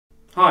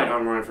Hi,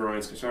 I'm Ryan for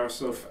Ryan's Guitar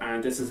Stuff,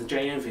 and this is a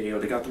JM video.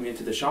 They got them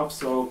into the shop,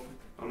 so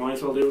I might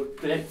as well do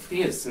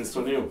these since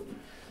they're new.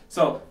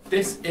 So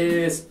this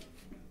is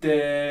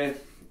the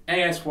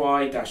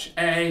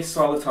ASY-A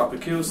solid top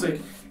acoustic.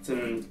 It's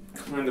in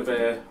kind of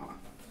a,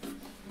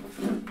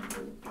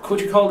 could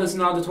you call this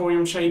an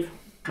auditorium shape?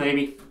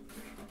 Maybe,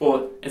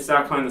 but it's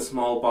that kind of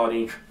small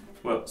body.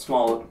 Well,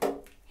 small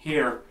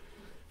here,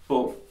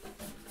 but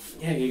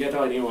yeah, you get the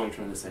idea what I'm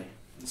trying to say.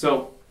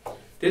 So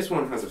this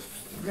one has a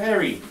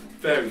very,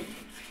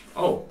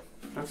 oh,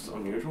 that's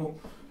unusual.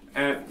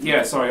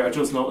 Yeah, sorry, I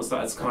just noticed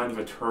that it's kind of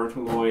a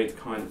turtleoid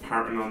kind of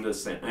pattern on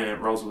this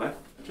roselet.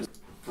 Just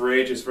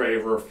bridge is very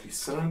roughly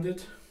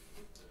sanded,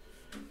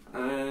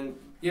 and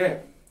yeah,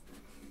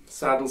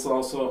 saddles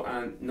also,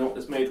 and note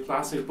it's made of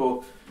plastic.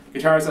 But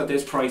guitars at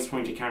this price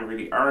point you can't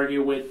really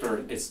argue with.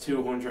 It's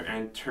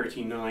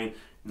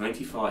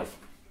 $239.95.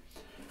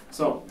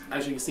 So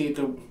as you can see,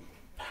 the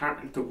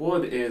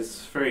wood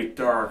is very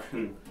dark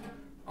and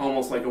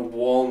almost like a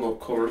walnut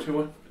colour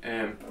to it.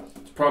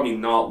 It's probably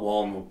not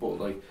walnut, but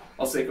like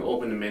I'll stick it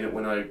up in a minute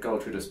when I go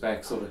through the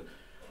specs of it.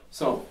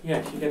 So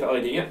yeah, you get the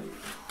idea.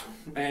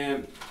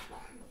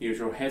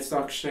 Usual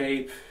headstock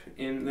shape,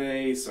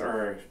 inlays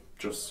are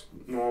just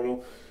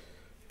normal.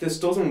 This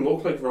doesn't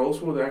look like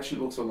rosewood, it actually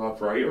looks a lot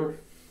brighter.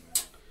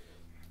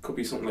 Could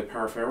be something like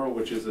Parafero,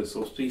 which is a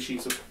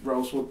subspecies of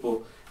rosewood, but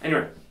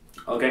anyway,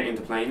 I'll get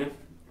into playing it.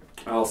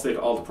 I'll stick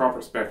all the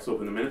proper specs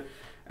up in a minute.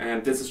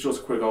 And this is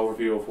just a quick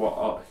overview of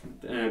what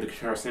the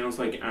guitar sounds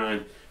like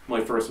and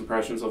my first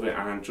impressions of it,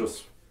 and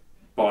just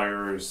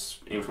buyer's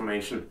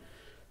information.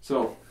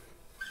 So,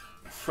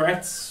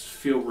 frets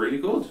feel really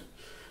good.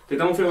 They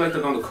don't feel like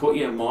they're going to cut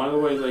you a mile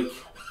away, like,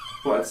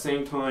 but at the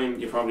same time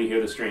you probably hear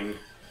the string.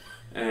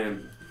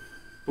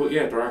 But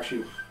yeah, they're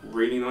actually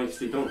really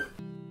nicely done.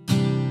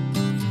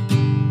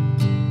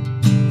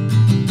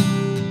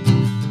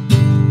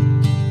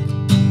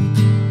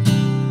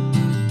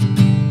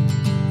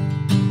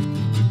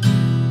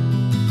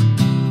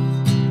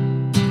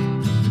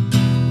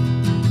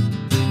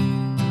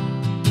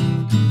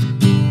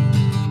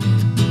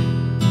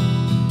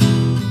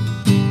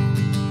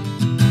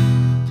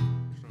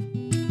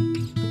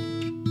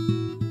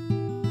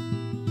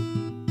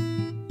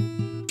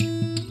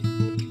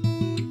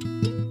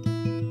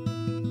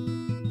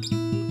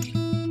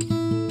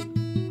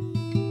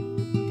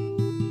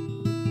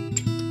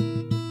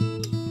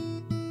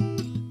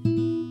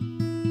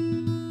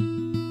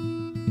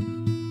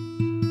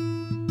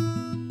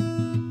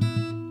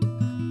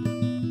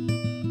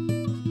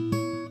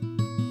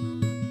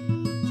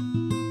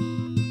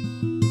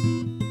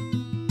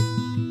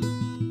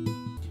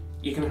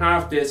 You can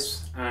have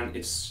this, and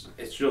it's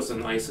just a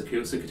nice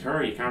acoustic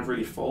guitar. You can't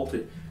really fault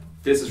it.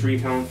 This is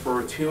retailing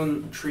for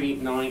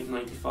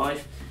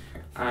 $239.95,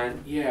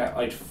 and yeah,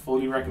 I'd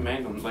fully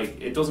recommend them. Like,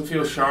 it doesn't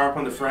feel sharp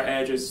on the fret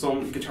edges.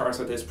 Some guitars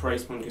at this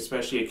price point,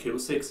 especially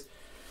acoustics,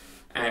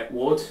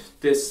 would.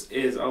 This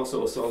is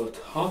also a solid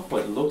top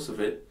by the looks of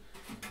it.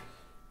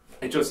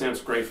 It just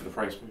sounds great for the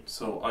price point.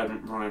 So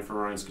I'm Ryan for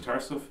Ryan's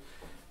Guitar Stuff,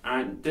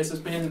 and this has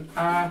been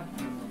a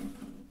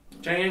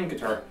JM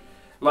guitar.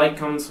 Like,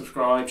 comment,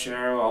 subscribe,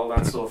 share, all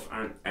that stuff,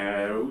 and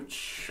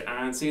ouch,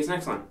 and see you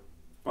next time.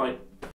 Bye.